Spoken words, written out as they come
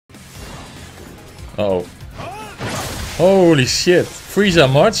Oh. Holy shit. FORZA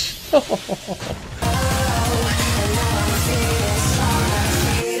much?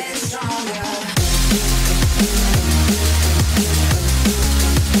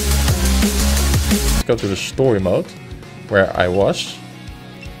 Let's go to the story mode where I was.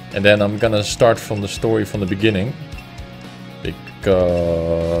 And then I'm gonna start from the story from the beginning.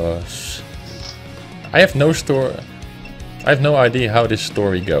 Because I have no idea how this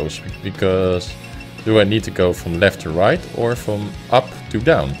story goes, because do I need to go from left to right or from up to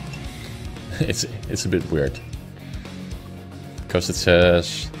down? it's a bit weird. Because it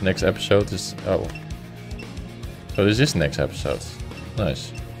says next episode is so this is next episode.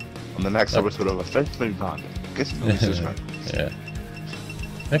 Nice. On the next episode of Officially Panda. Guess noises, man. Yeah.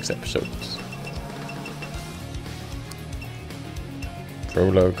 Next episode.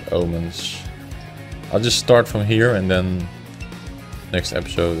 Prologue, Omens. I'll just start from here and then next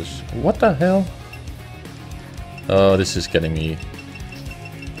episode is... What the hell? Oh, this is getting me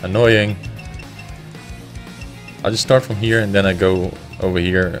annoying. I'll just start from here and then I go over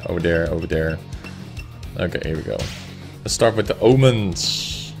here, over there, over there. Okay, here we go. Let's start with the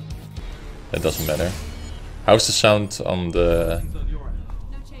Omens. That doesn't matter. How's the sound on the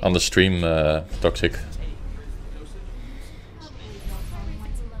stream, Toxic?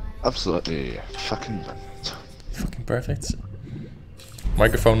 Absolutely fucking perfect. Fucking perfect.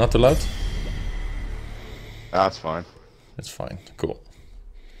 Microphone not too loud? That's fine. It's fine. Cool.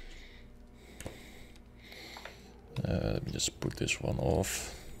 Let me just put this one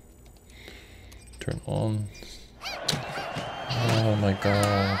off. Turn on. Oh my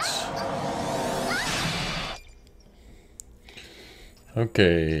god.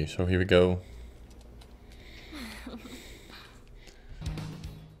 Okay, so here we go.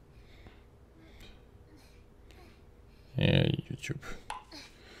 Yeah, YouTube.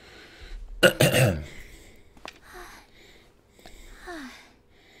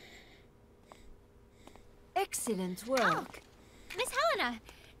 Excellent work. Oh, Miss Helena,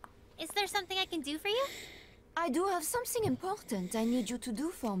 is there something I can do for you? I do have something important I need you to do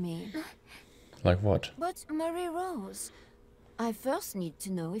for me. Like what? But Marie Rose, I first need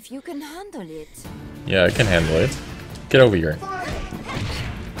to know if you can handle it. Yeah, I can handle it. Get over here.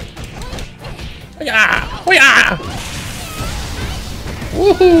 Yeah! Oh yeah!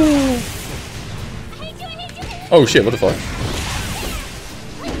 Woohoo! Oh shit, what the fuck?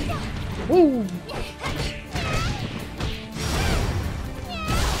 Woo!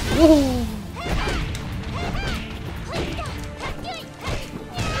 Woohoo!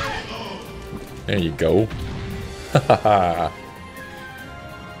 There you go. Hahaha.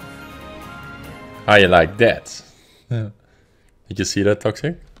 How you like that? Did you see that,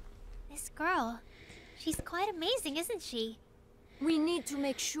 Toxic? This girl, she's quite amazing, isn't she? We need to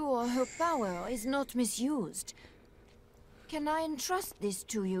make sure her power is not misused. Can I entrust this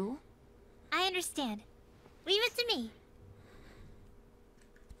to you? I understand. Leave it to me.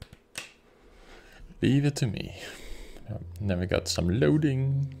 Leave it to me. Then we got some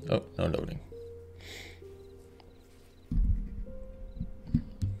loading. Oh, no loading.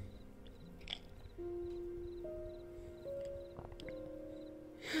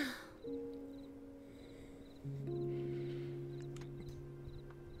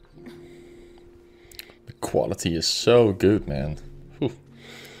 The quality is so good, man. Whew.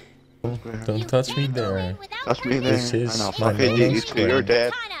 Don't touch me there. Touch me there. This is I know. my Fucking no-no you square. you're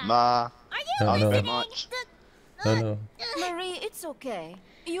dead. Ma. No, no. Not much. No, no. Marie, it's okay.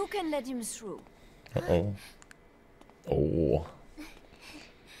 You can let him through. Uh-oh. Oh.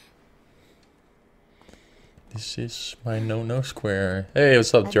 This is my no-no square. Hey,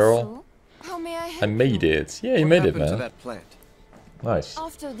 what's up, And Joel? so, how may I help I made you? it. Yeah, you made it, What happened to man. that plant? Nice.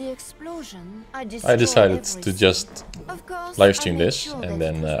 After the explosion, I I destroyed decided to everything. just Of course, live I stream made this sure and that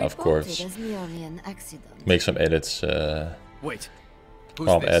then, it was of reported course, as merely an accident. make some edits Wait. Who's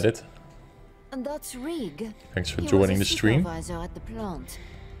while I'm this? at it. And that's Rig. Thanks for He joining the was a stream. supervisor at the plant.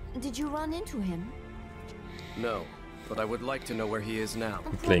 Did you run into him? No, but I would like to know where he is now.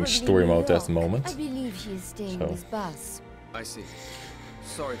 I'm playing Probably story New mode at the York. moment. I believe he is staying So- with Buzz. I see.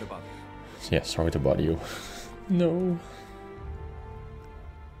 Sorry to bother you. Yeah, sorry to bother you. No.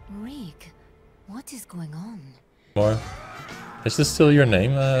 Rig, what is going on? More. Is this still your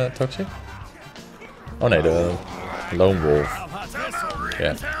name, Toxic? Oh no, the Lone Wolf.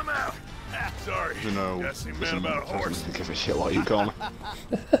 Yeah. Sorry. You know, Guess he meant listen, about I horse. don't give a shit what you call me.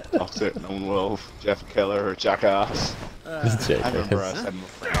 Toxic, Lone Wolf, Jeff Killer, Jackass. I remember I said my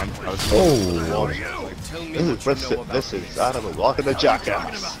friend, I was Oh. Tell me this what is you know about this is Adam and welcome to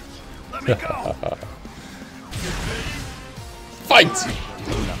Jackass. Let me go. Fight!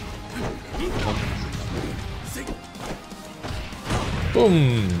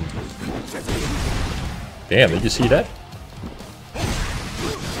 Boom! Damn, did you see that?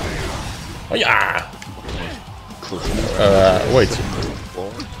 Oh yeah! Wait.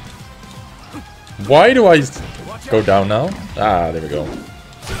 Why do I go down now? Ah, there we go.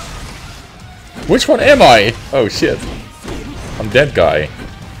 Which one am I? Oh shit. I'm that guy.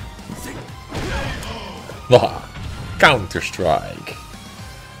 Ah, Counter-Strike.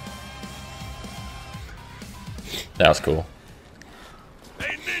 That was cool.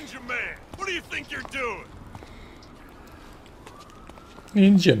 Hey, Ninja Man, what do you think you're doing?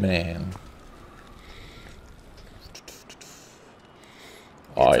 Ninja Man.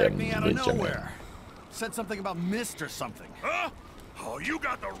 I am me out of Ninja Man. nowhere. Said something about MISTA or something. Huh? Oh, you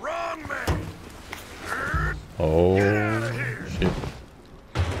got the wrong man. Oh shit.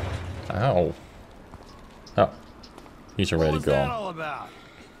 Ow. Oh. He's already What was that gone. all about?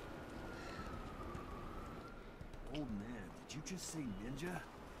 Old man, did you just say ninja?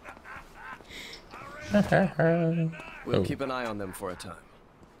 We'll Oh. keep an eye on them for a time.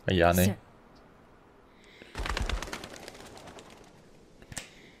 Ayane. Sir.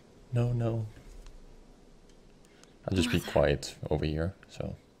 No, no. I'll just be quiet over here,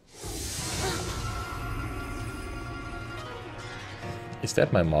 so. Is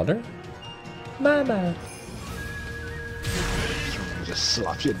that my mother? Mama! Just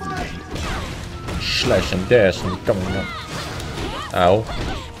slap you in the knee. Slash and dash and coming up. Ow.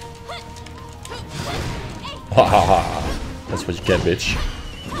 Ha ha ha. That's what you get, bitch.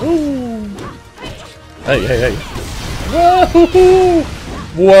 Woo! Hey, hey, hey. Whoa!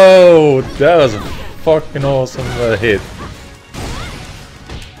 Whoa! That was a fucking awesome hit.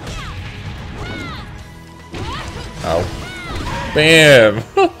 Ow. Bam!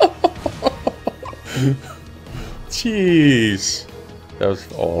 Jeez. That was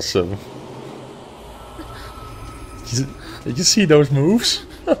awesome. Did you see those moves?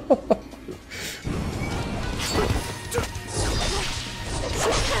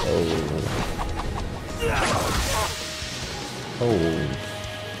 Oh.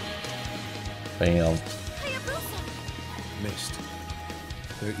 Bam. Mist.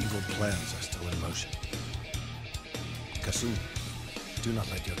 Their evil plans are still in motion. Kasumi, do not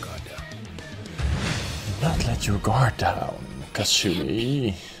let your guard down. Do not let your guard down,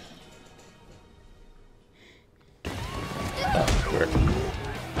 Kasumi. Oh, weird.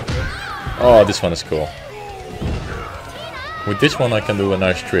 Oh, this one is cool. With this one I can do a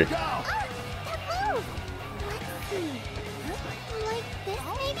nice trick. Oh.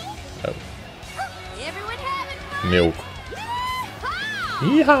 Milk.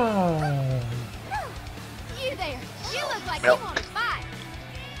 Yeehaw! You there. You look like you want to fight.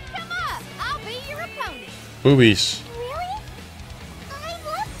 Come up. I'll be your opponent. Boobies. Really? I'd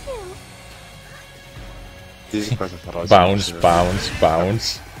love to. Deze person thought I was Bounce, sure. bounce,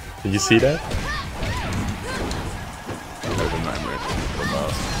 bounce. Did you see that? I had a nightmare from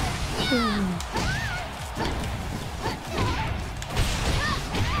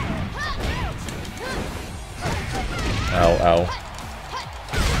Ow, ow.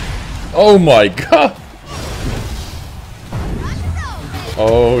 Oh my god!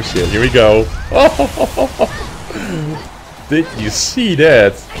 Oh shit, here we go. Did you see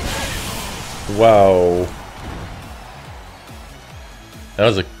that? Wow. That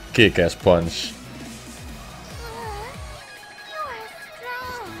was a kick-ass punch.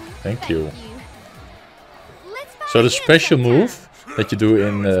 Thank you. So the special move that you do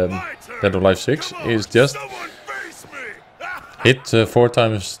in Dead or Alive 6 is just hit 4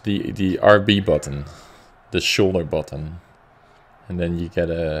 times the RB button, the shoulder button, and then you get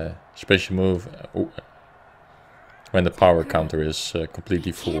a special move when the power counter is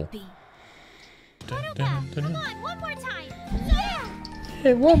completely full. Come on, one more time. Yeah.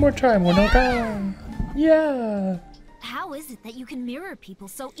 Hey, one more time, one more time. Yeah. How is it that you can mirror people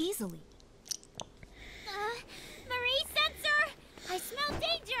so easily? Marie sensor. I smell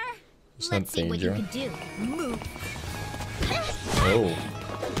danger. It's Let's not see what you danger. can do. Move. Oh.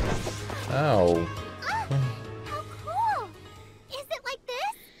 Ow. How cool. Is it like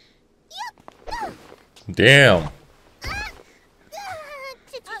this? Yep. Damn. Wait.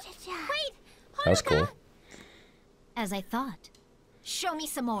 That was cool. As I thought. Show me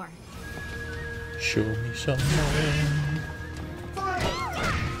some more. Show me some more.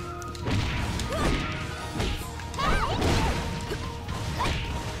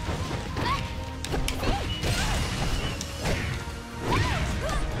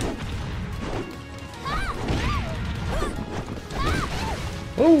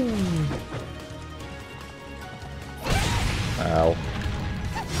 Ooh. Ow.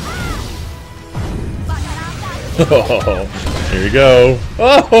 Here we go.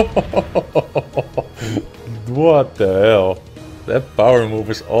 Oh, what the hell? That power move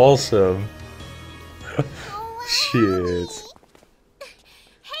is awesome. Shit.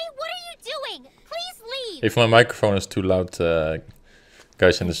 Hey, what are you doing? Please leave. If my microphone is too loud,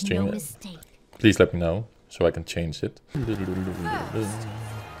 guys in the No stream, mistake. please let me know so I can change it. First,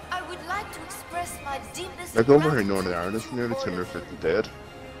 I would like to express my deepest Like over here in gratitude Northern Ireland, it's to nearly all of 250 you. dead.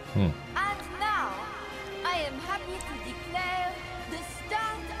 And now, I am happy to declare the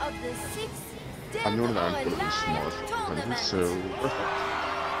start of the 6th Dead I'm or Northern Ireland, but it's Alive smart. And tournament. it's so worth it.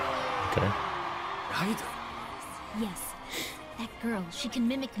 Okay. Right? Yes. That girl, she can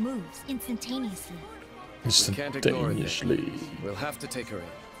mimic moves instantaneously. We can't ignore it. Instantaneously. We'll have to take her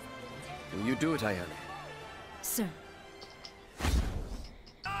in. Will you do it, Ayane? Sir.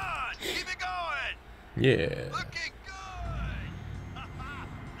 On! Keep it going! Yeah. Looking good!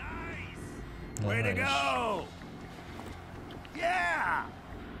 Nice! Way to go! Yeah!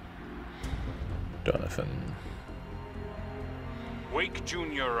 Donovan. Wake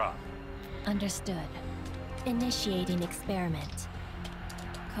Junior up. Understood. Initiating experiment.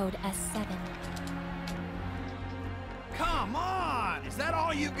 Code S7. Come on! Is that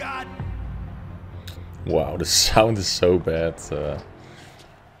all you got? Wow, the sound is so bad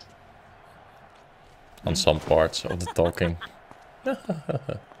on some parts of the talking.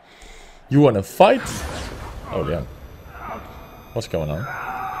 You wanna fight? Oh yeah. What's going on?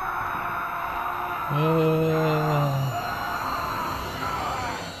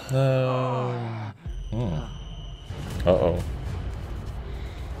 No. Uh-oh.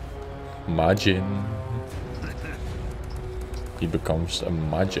 Majin. He becomes a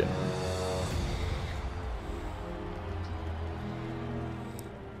Majin.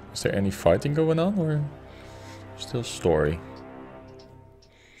 Is there any fighting going on, or still story?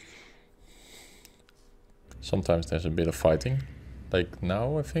 Sometimes there's a bit of fighting, like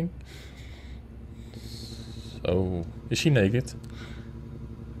now, I think. So, is she naked?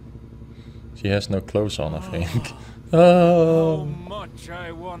 She has no clothes on, I think. Oh, Much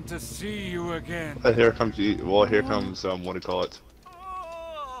I want to see you again. Here comes you. Well, here comes what do you call it?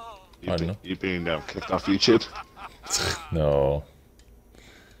 I don't know. You being kicked off YouTube. No.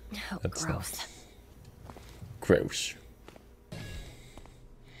 Oh, That's gross. not gross.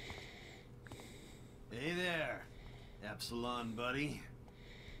 Hey there, Epsilon buddy.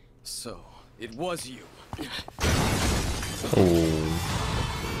 So, it was you. Oh.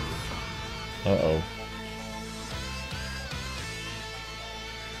 Uh-oh.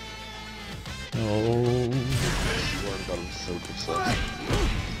 No. So upset.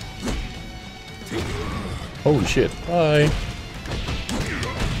 Holy shit. Bye.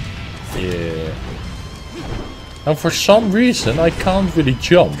 Yeah. Now for some reason I can't really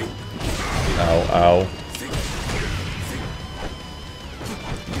jump. Ow, ow.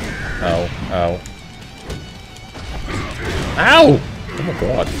 Ow, ow. Ow! Oh my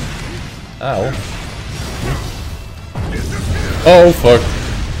god. Ow. Oh fuck.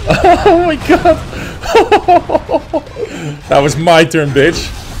 Oh my god. That was my turn, bitch.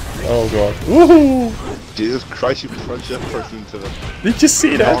 Oh god. Woohoo! Jesus Christ, you plunged that person into the... Did you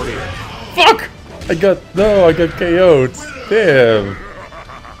see that? Fuck! I got KO'd. Damn.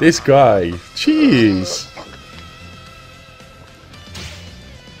 This guy. Jeez.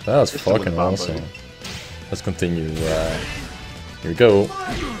 That was fucking awesome. Let's continue. Here we go.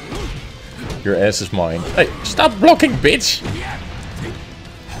 Your ass is mine. Hey, stop blocking, bitch!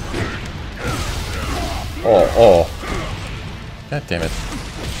 Oh, oh. God damn it.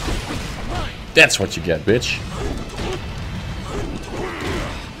 That's what you get, bitch.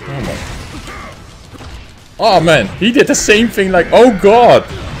 Oh my. Oh man, he did the same thing like, oh god.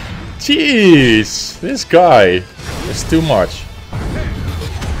 Jeez, this guy is too much.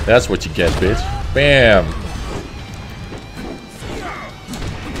 That's what you get, bitch. Bam.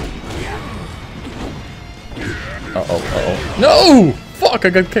 Uh-oh, uh-oh. No! Fuck, I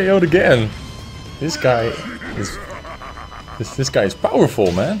got KO'd again. This guy is... This guy is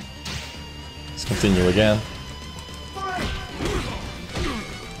powerful, man. Let's continue again.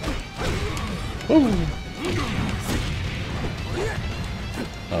 Woo.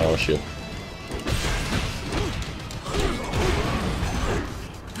 Oh shit.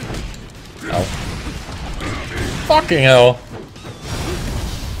 Ow. Fucking hell.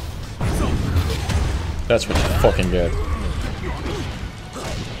 That's what you fucking get.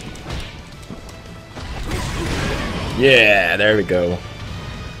 Yeah, there we go.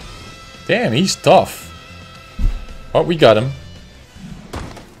 Damn, he's tough. Oh, we got him.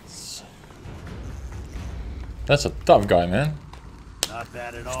 That's a tough guy, man. Not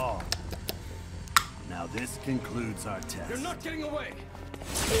bad at all. Now this concludes our test. You're not getting away.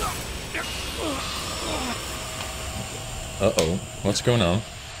 Uh-oh. What's going on?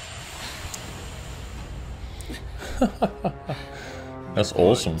 That's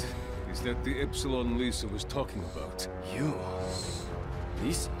awesome. Is that the Epsilon Lisa was talking about? You,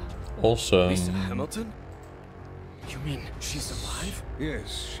 Lisa? Awesome. Lisa Hamilton? You mean she's alive?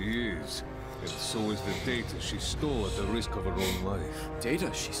 Yes, she is. And so is the data she stole at the risk of her own life.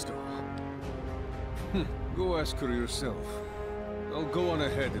 Data she stole. Go ask her yourself. I'll go on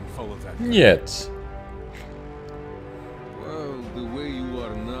ahead and follow that guy. Yet. Well, the way you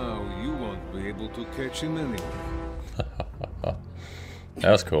are now, you won't be able to catch him anyway.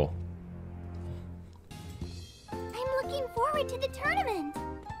 That was cool. I'm looking forward to the tournament.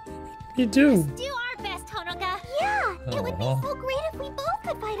 You do. Do our best, Honoka. Yeah, it would be so great if we both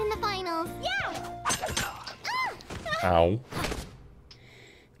could fight in the finals. Yeah. Ow.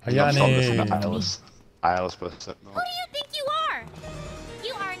 I'm not listening to Ayane. Alice, but no. Who do you think you are?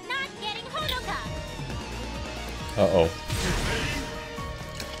 You are not getting Honoka. Uh-oh.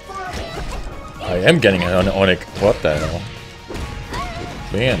 I am getting an Onyx. What the hell?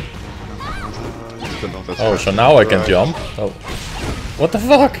 Man. Oh, so now I can jump? Oh. What the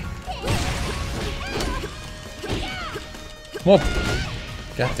fuck? Come on.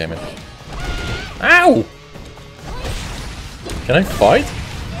 God damn it. Ow! Can I fight?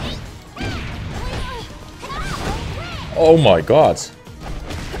 Oh my god.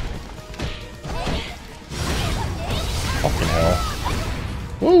 Fucking hell.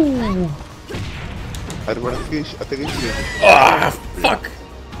 Woo! I think it's Ah, fuck!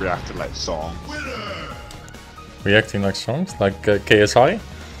 reacting like songs. Reacting like songs? Like KSI?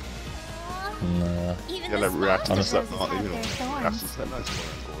 Nah. Yeah, like reacting to Slipknot, you know. Reacting to Slipknot, of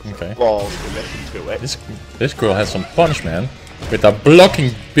course. Okay. Well, we listen to it. This girl has some punch, man. With that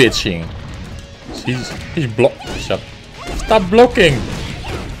blocking bitching. He's block. Stop blocking!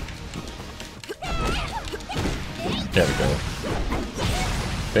 There we go.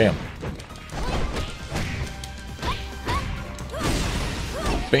 Bam.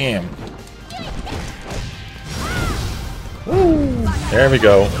 Bam. Woo. There we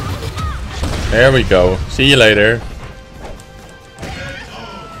go. There we go. See you later.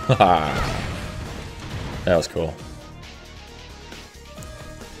 Haha. That was cool.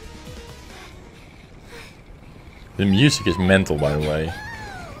 The music is mental, by the way.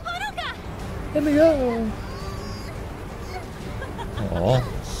 Here we go. Aww.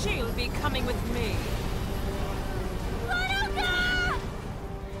 She'll be coming with me.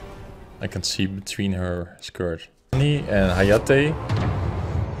 I can see between her skirt. Annie and Hayate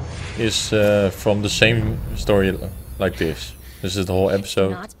is from the same story like this. This is the whole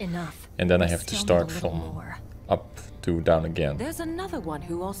episode. Not enough. And then I have to start from up to down again. There's another one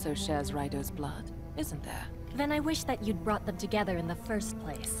who also shares Raido's blood, isn't there? Then I wish that you'd brought them together in the first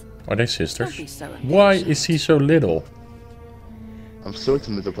place. Are they sisters? Don't be so Why is he so little? I'm so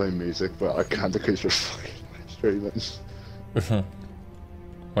tempted to play music, but I can't because you're fucking streaming.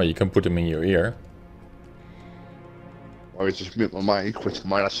 Well, you can put them in your ear. Or I just mute my mic, which I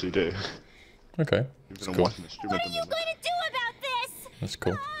might actually do. Okay, Even that's though I'm cool. watching the stream at the moment. What are you going to do about this? That's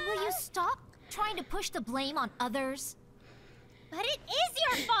cool. Will you stop trying to push the blame on others? But it is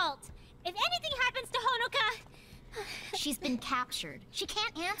your fault. If anything happens to Honoka... She's been captured. She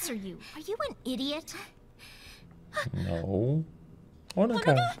can't answer you. Are you an idiot? No.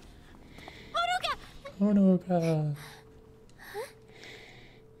 Honoka. Honoka.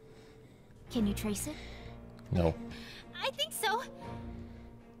 Can you trace it? No. I think so.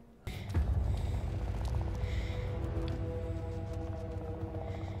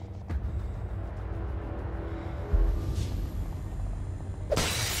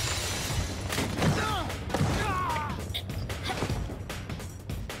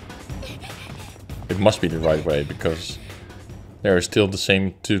 It must be the right way because there are still the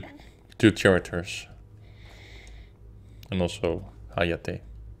same two characters. And also Hayate.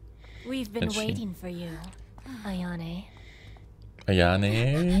 We've been And she. waiting for you, Ayane.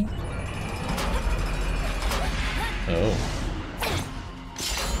 Ayane. Oh.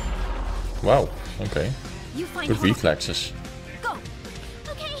 Wow. Okay. You find Good Honoka. reflexes. Go.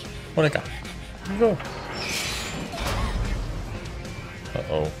 Okay. Honoka. Go.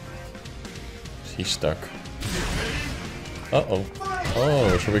 Uh-oh. He's stuck. Uh-oh.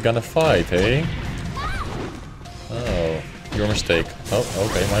 Oh, so we're gonna fight, eh? Oh, your mistake. Oh,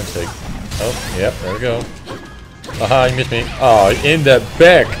 okay, my mistake. Oh, yep, there we go. Haha, you missed me. Oh, in the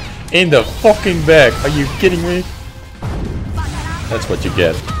back! In the fucking back! Are you kidding me? That's what you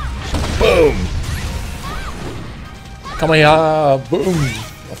get. Boom! Come here! Boom!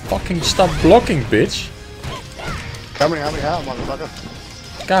 Fucking stop blocking, bitch. Kamehameha, motherfucker.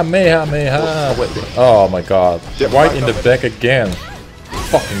 Kamehameha. Wait. Oh my god. Right in the back again.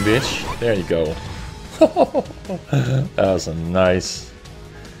 Fucking bitch. There you go. That was a nice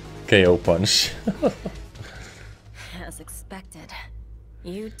KO punch. As expected.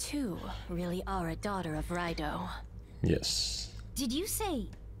 You too really are a daughter of Raido. Yes. Did you say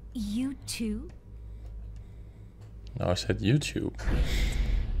you too? No, I said YouTube.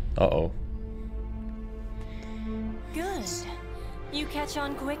 Uh-oh. Good. You catch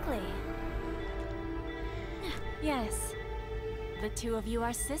on quickly. Yes. The two of you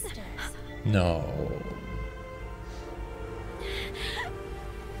are sisters. No.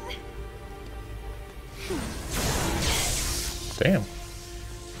 Damn.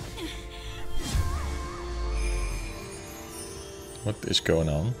 What is going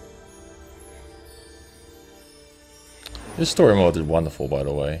on? This story mode is wonderful, by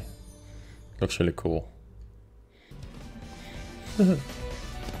the way. Looks really cool.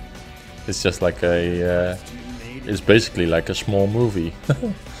 It's just like a... it's basically like a small movie.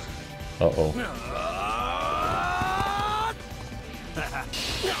 Uh-oh.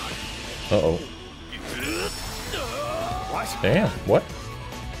 Uh-oh. Damn, what?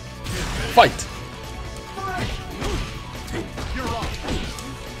 Fight!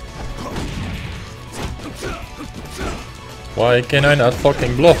 Why can I not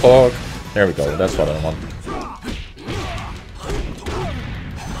fucking block? There we go, that's what I want.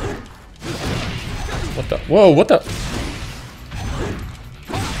 What the? Whoa, what the?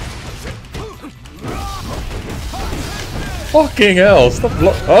 Fucking hell, stop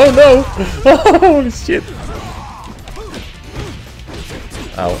block. Oh no! Holy shit!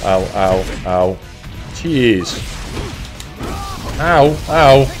 Ow, ow, ow, ow. Jeez. Ow,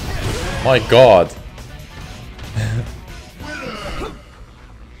 ow. My god.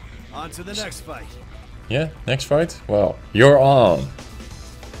 On to the next fight. Yeah, next fight? Well, you're on.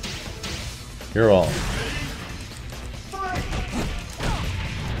 You're on.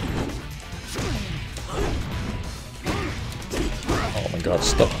 Oh my god,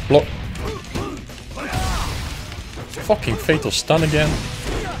 stop. Block. Fucking fatal stun again.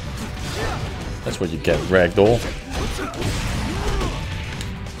 That's what you get, ragdoll.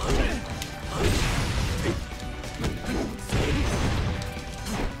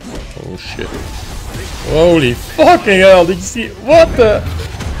 Oh shit. Holy fucking hell, did you see it? What the?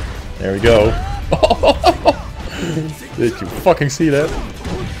 There we go. Did you fucking see that?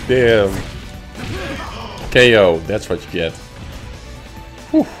 Damn. KO, that's what you get.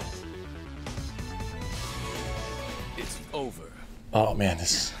 Whew. It's over. Oh man,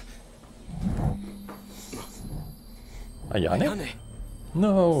 this... Ayane? Ayane.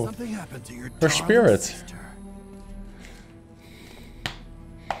 No. Something happened to your Her spirit. sister.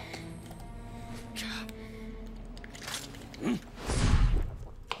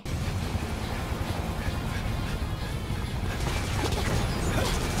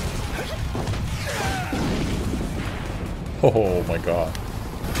 Oh my god.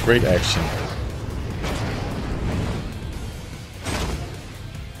 Great action.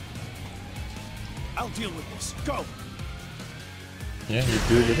 I'll deal with this. Go. Yeah, you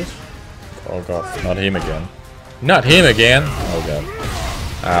deal with this? Oh god, not him again. Not him again! Oh god.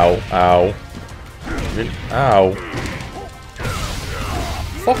 Ow, ow. Really? Ow.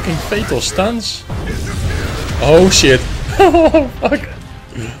 Fucking fatal stuns? Oh shit. Oh fuck.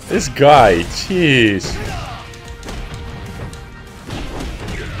 This guy, jeez.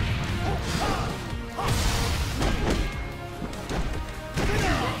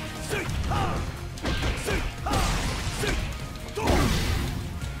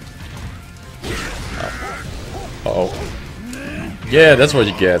 Uh-oh. Yeah, that's what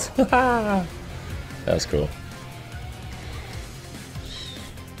you get. That's cool.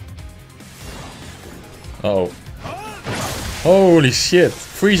 Uh oh. Holy shit.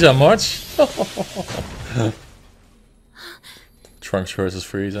 Frieza much? Trunks versus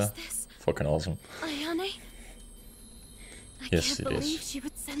Frieza. Fucking awesome. Ayane? Yes, it I can't believe is. she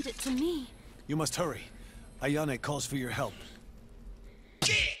would send it to me. You must hurry. Ayane calls for your help.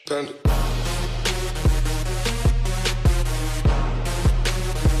 Turn